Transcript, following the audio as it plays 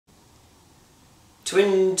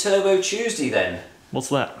Twin Turbo Tuesday then. What's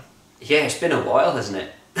that? Yeah, it's been a while, hasn't it?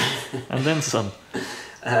 And then some.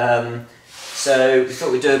 So we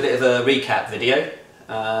thought we'd do a bit of a recap video.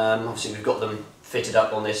 Obviously we've got them fitted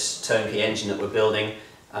up on this turnkey engine that we're building.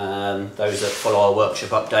 Those that follow our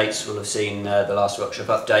workshop updates will have seen the last workshop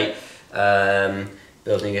update.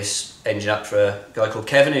 Building this engine up for a guy called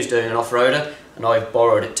Kevin who's doing an off-roader, and I've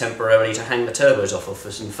borrowed it temporarily to hang the turbos off of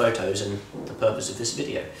for some photos and the purpose of this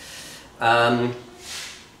video.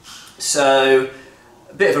 So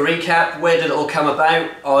a bit of a recap. Where did it all come about?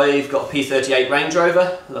 I've got a P38 Range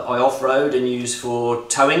Rover that I off-road and use for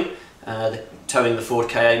towing, towing the Ford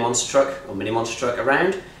KA monster truck or mini monster truck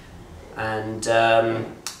around, and I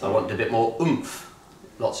wanted a bit more oomph.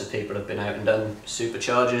 Lots of people have been out and done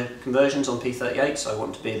supercharger conversions on P38, so I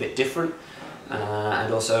want to be a bit different,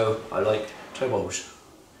 and also I like turbos.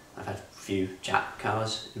 I've had a few Jap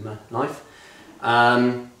cars in my life.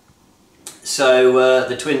 So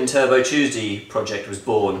the Twin Turbo Tuesday project was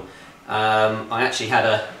born. I actually had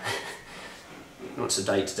a, what's the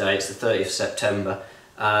date today? It's the 30th of September.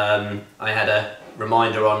 I had a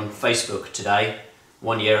reminder on Facebook today.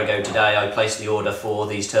 1 year ago today I placed the order for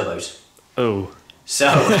these turbos. Oh. So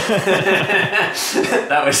that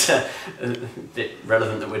was a bit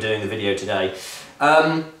relevant that we're doing the video today.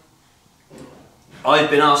 I've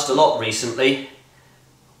been asked a lot recently,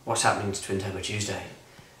 what's happening to Twin Turbo Tuesday?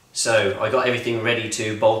 So I got everything ready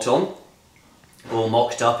to bolt on, all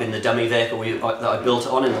mocked up in the dummy vehicle that I built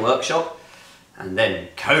it on in the workshop, and then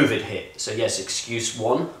COVID hit. So yes, excuse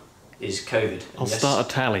one is COVID. I'll start a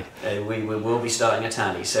tally. We will be starting a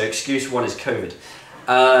tally. So excuse one is COVID.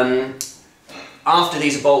 After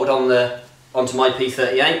these are bolted on onto my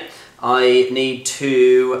P38, I need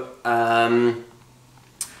to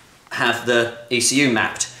have the ECU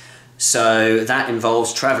mapped. So that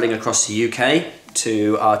involves travelling across the UK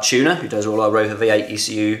to our tuner, who does all our Rover V8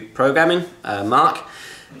 ECU programming, Mark.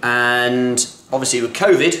 And obviously with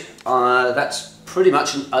COVID, that's pretty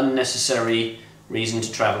much an unnecessary reason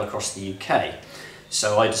to travel across the UK.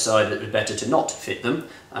 So I decided it was better to not fit them.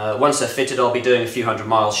 Once they're fitted, I'll be doing a few hundred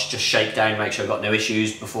miles, just shake down, make sure I've got no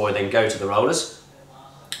issues before I then go to the rollers.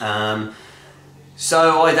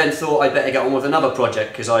 So I then thought I'd better get on with another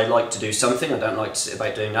project, because I like to do something. I don't like to sit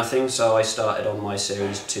about doing nothing. So I started on my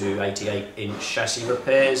Series 2 88-inch chassis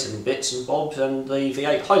repairs and bits and bobs and the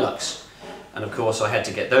V8 Hilux. And of course I had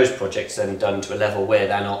to get those projects then done to a level where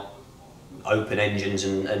they're not open engines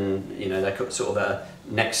and you know, they're sort of a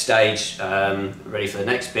next stage, ready for the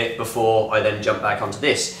next bit before I then jump back onto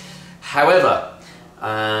this. However,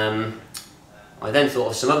 I then thought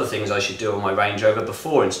of some other things I should do on my Range Rover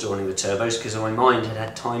before installing the turbos, because my mind had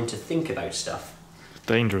had time to think about stuff.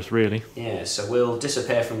 Dangerous, really. Yeah, so we'll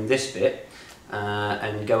disappear from this bit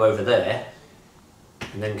and go over there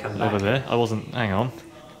and then come back. Over there? I wasn't... hang on.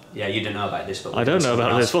 Yeah, you don't know about this, but... I don't know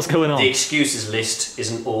about this. What's going on? The excuses list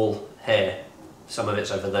isn't all here. Some of it's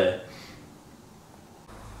over there.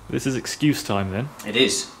 This is excuse time then. It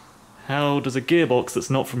is. How does a gearbox that's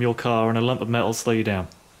not from your car and a lump of metal slow you down?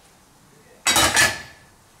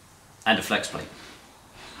 And a flex plate.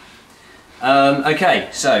 Okay,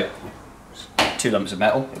 so 2 lumps of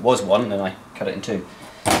metal. It was one, then I cut it in 2.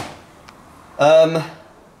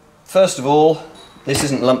 First of all, this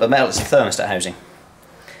isn't a lump of metal, it's a thermostat housing.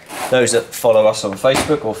 Those that follow us on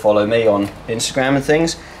Facebook or follow me on Instagram and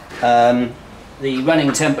things, the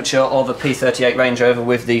running temperature of a P38 Range Rover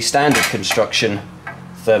with the standard construction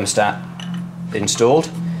thermostat installed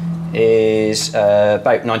is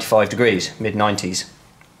about 95 degrees, mid-90s.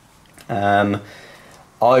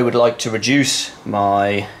 I would like to reduce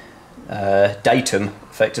my datum,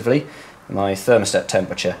 effectively, my thermostat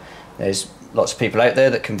temperature. There's lots of people out there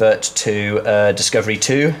that convert to Discovery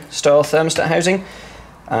 2 style thermostat housing,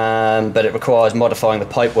 but it requires modifying the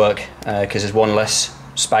pipework because there's one less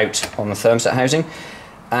spout on the thermostat housing,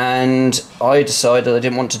 and I decided I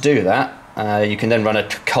didn't want to do that. You can then run a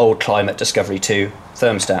cold climate Discovery 2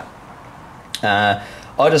 thermostat.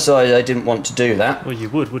 I decided I didn't want to do that. Well, you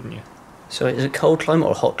would, wouldn't you? So is it cold climate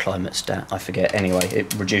or hot climate stat? I forget. Anyway,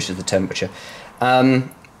 it reduces the temperature.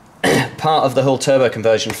 Part of the whole turbo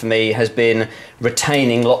conversion for me has been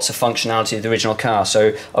retaining lots of functionality of the original car.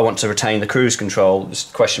 So I want to retain the cruise control. There's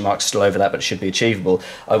question marks still over that, but it should be achievable.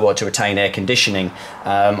 I want to retain air conditioning.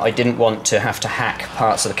 I didn't want to have to hack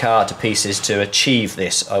parts of the car to pieces to achieve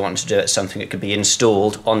this. I wanted to do it as something that could be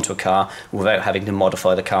installed onto a car without having to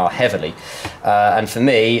modify the car heavily. And for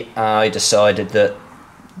me, I decided that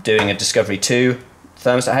doing a Discovery 2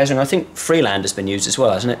 thermostat housing, I think Freeland has been used as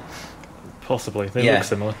well, hasn't it? Possibly. They look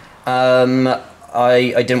similar.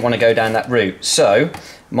 I didn't want to go down that route, so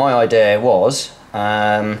my idea was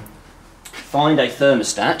find a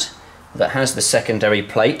thermostat that has the secondary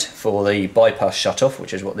plate for the bypass shutoff,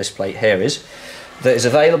 which is what this plate here is, that is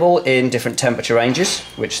available in different temperature ranges,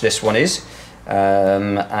 which this one is.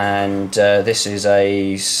 This is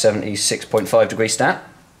a 76.5 degree stat.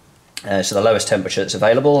 So the lowest temperature that's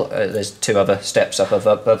available. There's 2 other steps up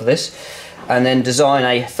above this. And then design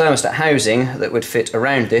a thermostat housing that would fit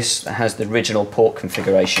around this, that has the original port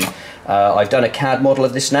configuration. I've done a CAD model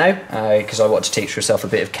of this now because I want to teach myself a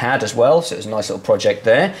bit of CAD as well, so it's a nice little project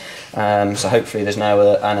there. So hopefully there's now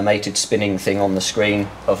an animated spinning thing on the screen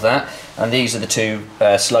of that. And these are the 2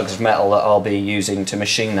 slugs of metal that I'll be using to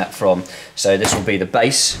machine that from. So this will be the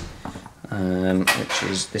base, which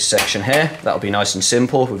is this section here. That'll be nice and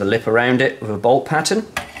simple with a lip around it with a bolt pattern.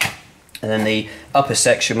 And then the upper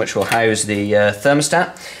section, which will house the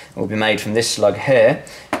thermostat, will be made from this slug here.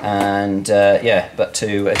 And yeah, but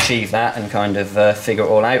to achieve that and kind of figure it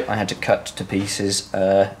all out, I had to cut to pieces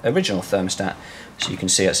original thermostat. So you can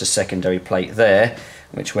see it's a secondary plate there,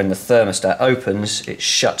 which when the thermostat opens, it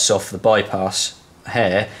shuts off the bypass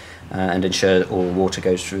here and ensures all water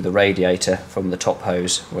goes through the radiator from the top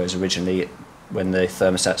hose, whereas originally when the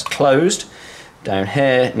thermostat's closed, down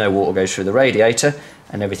here, no water goes through the radiator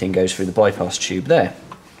and everything goes through the bypass tube there.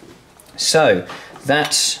 So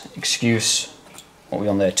that's excuse, what are we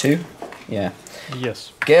on there, 2? Yeah.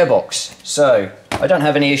 Yes. Gearbox. So I don't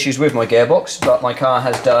have any issues with my gearbox, but my car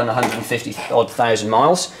has done 150,000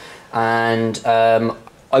 miles, and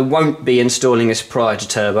I won't be installing this prior to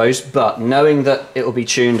turbos, but knowing that it will be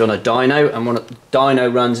tuned on a dyno, and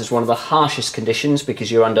dyno runs as one of the harshest conditions because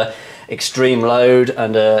you're under extreme load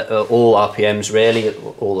and all RPMs really,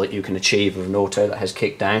 all that you can achieve with an auto that has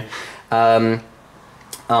kicked down.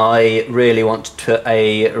 I really want to put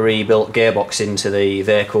a rebuilt gearbox into the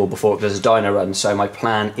vehicle before it does a dyno run, so my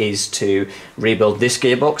plan is to rebuild this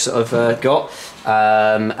gearbox that I've got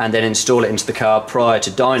and then install it into the car prior to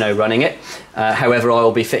dyno running it. However, I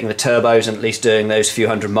will be fitting the turbos and at least doing those few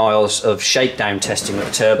hundred miles of shakedown testing of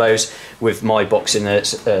the turbos with my box in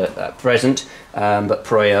at present. But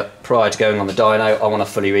prior to going on the dyno, I want a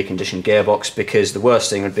fully reconditioned gearbox, because the worst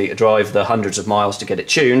thing would be to drive the hundreds of miles to get it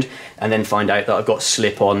tuned and then find out that I've got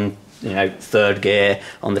slip on, you know, 3rd gear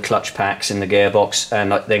on the clutch packs in the gearbox,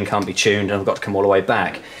 and I then can't be tuned and I've got to come all the way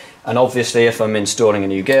back. And obviously if I'm installing a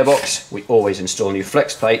new gearbox, we always install new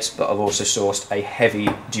flex plates, but I've also sourced a heavy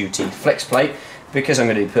duty flex plate because I'm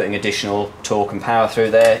going to be putting additional torque and power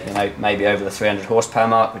through there, you know, maybe over the 300 horsepower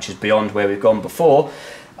mark, which is beyond where we've gone before.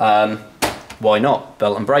 Why not?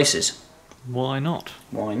 Belt and braces. Why not?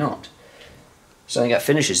 Why not? So I think that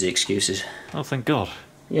finishes the excuses. Oh, thank God.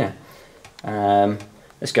 Yeah.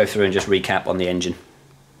 Let's go through and just recap on the engine.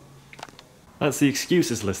 That's the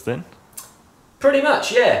excuses list then? Pretty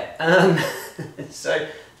much, yeah. So,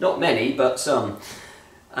 not many, but some.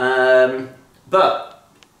 But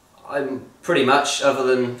I'm pretty much, other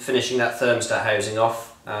than finishing that thermostat housing off,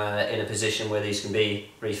 in a position where these can be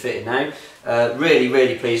refitted now.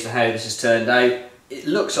 Really pleased with how this has turned out. It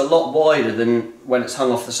looks a lot wider than when it's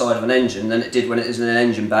hung off the side of an engine than it did when it is in an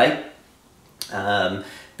engine bay.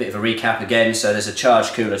 Bit of a recap again, so there's a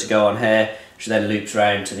charge cooler to go on here, which then loops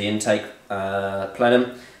round to the intake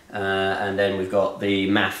plenum. And then we've got the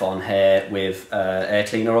MAF on here with air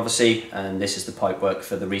cleaner obviously, and this is the pipework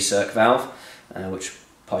for the recirc valve, which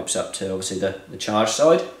pipes up to obviously the charge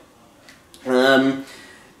side.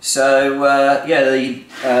 Yeah, the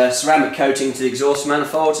ceramic coating to the exhaust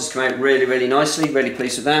manifolds has come out really nicely, really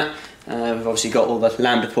pleased with that. We've obviously got all the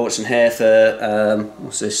lambda ports in here for,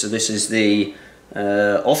 what's this? So this is the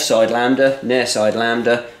offside lambda, near side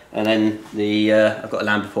lambda, and then I've got a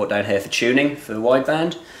lambda port down here for tuning for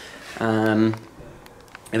wideband.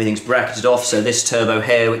 Everything's bracketed off, so this turbo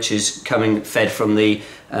here, which is coming fed from the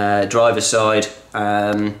driver's side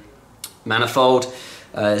manifold,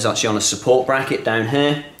 is actually on a support bracket down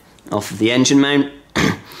here off of the engine mount.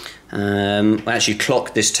 I actually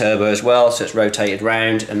clocked this turbo as well, so it's rotated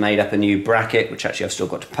round and made up a new bracket, which actually I've still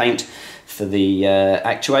got to paint for the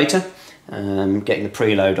actuator. Getting the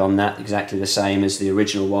preload on that exactly the same as the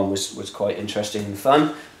original one was quite interesting and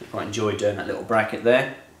fun. I quite enjoyed doing that little bracket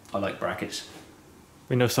there. I like brackets.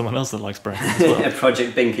 We know someone else that likes brackets as well. Yeah,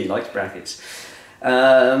 Project Binky likes brackets.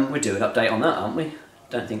 We'll do an update on that, aren't we?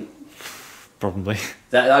 Don't think... Probably.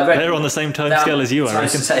 They're on the same time scale as you, I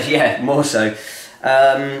reckon. Yeah, more so.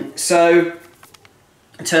 So,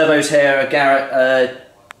 turbos here are Garrett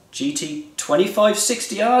GT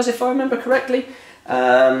 2560Rs, if I remember correctly.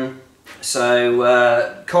 Common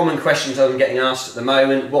questions I'm getting asked at the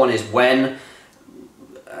moment. One is when.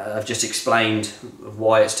 I've just explained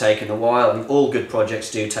why it's taken a while, and all good projects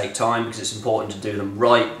do take time because it's important to do them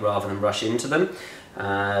right rather than rush into them.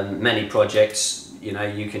 Many projects, you know,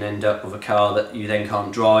 you can end up with a car that you then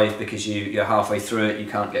can't drive because you're halfway through it, you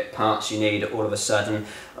can't get parts you need all of a sudden,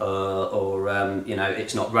 or you know,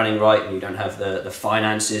 it's not running right and you don't have the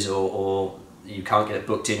finances, or you can't get it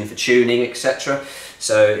booked in for tuning, etc.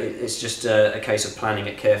 So it's just a case of planning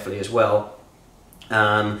it carefully as well.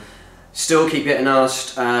 Still keep getting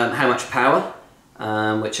asked how much power,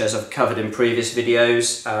 which, as I've covered in previous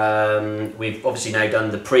videos, we've obviously now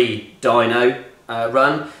done the pre-dyno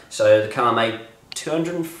run, so the car made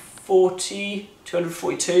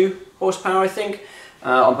 242 horsepower, I think,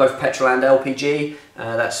 on both petrol and LPG.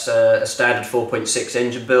 That's a standard 4.6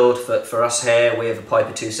 engine build for us here. We have a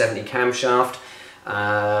Piper 270 camshaft.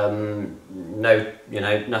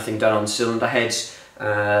 Nothing done on cylinder heads.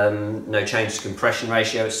 No change to compression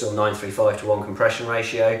ratio. It's still 935:1 compression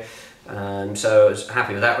ratio. So I was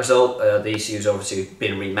happy with that result. The ECU's obviously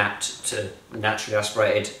been remapped to naturally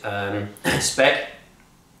aspirated spec.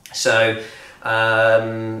 So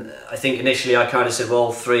I think initially I kind of said,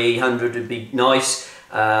 well, 300 would be nice.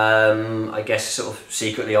 I guess sort of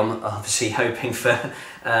secretly I'm obviously hoping for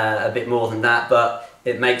a bit more than that, but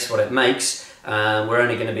it makes what it makes. We're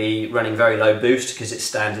only going to be running very low boost because it's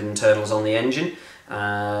standard internals on the engine,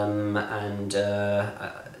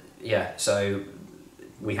 yeah, so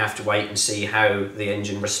we have to wait and see how the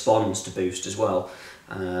engine responds to boost as well,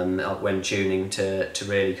 when tuning, to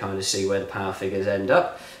really kind of see where the power figures end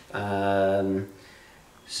up.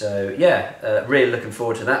 So yeah, really looking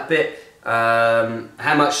forward to that bit.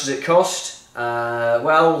 How much does it cost?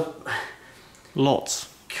 Well,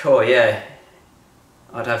 lots. Cool, yeah.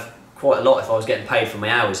 I'd have quite a lot if I was getting paid for my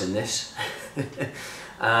hours in this.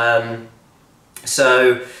 I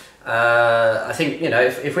think, you know,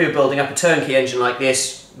 if we were building up a turnkey engine like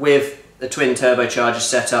this with the twin turbocharger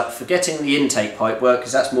setup, forgetting the intake pipe work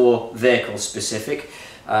because that's more vehicle specific,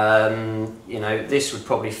 you know, this would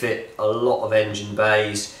probably fit a lot of engine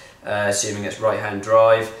bays, assuming it's right-hand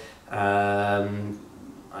drive.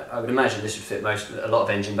 I would imagine this would fit a lot of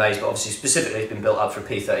engine bays, but obviously specifically it's been built up for a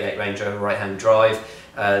P38 Range Rover right-hand drive.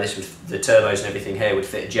 The turbos and everything here would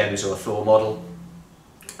fit a Gems or a Thor model.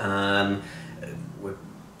 I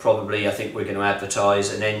think we're going to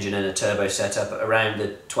advertise an engine and a turbo setup at around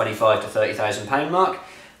the £25,000 to £30,000 mark,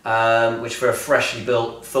 which for a freshly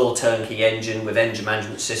built full turnkey engine with engine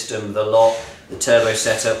management system, the lot, the turbo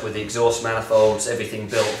setup with the exhaust manifolds, everything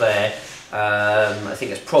built there, I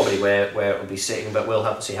think that's probably where it will be sitting, but we'll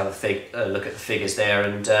obviously have a look at the figures there,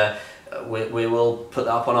 and we will put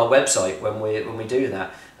that up on our website when we do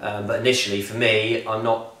that. But initially, for me, I'm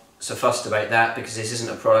not so fussed about that because this isn't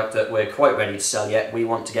a product that we're quite ready to sell yet. We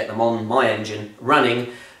want to get them on my engine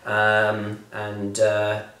running, and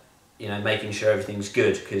you know, making sure everything's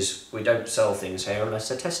good, because we don't sell things here unless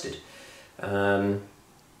they're tested.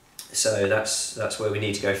 So that's where we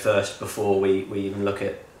need to go first before we even look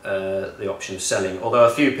at the option of selling. Although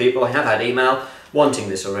a few people, I have had email wanting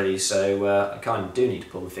this already, so I kind of do need to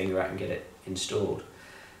pull my finger out and get it installed.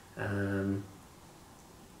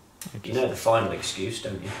 You know the final excuse,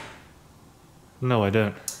 don't you? No, I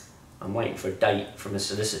don't. I'm waiting for a date from a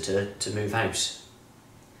solicitor to move house.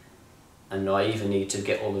 And I either need to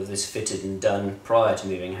get all of this fitted and done prior to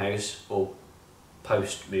moving house or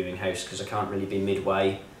post moving house, because I can't really be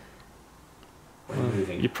midway when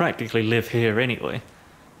moving. You practically live here anyway.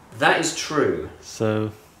 That is true.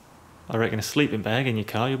 So I reckon a sleeping bag in your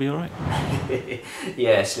car, you'll be alright.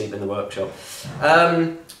 Yeah, sleep in the workshop.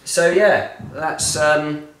 So yeah, that's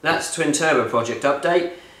twin turbo project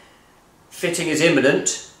update. Fitting is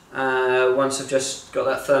imminent once I've just got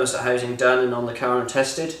that thermostat housing done and on the car and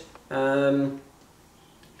tested, and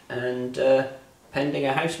pending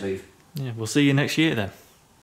a house move. Yeah, we'll see you next year then.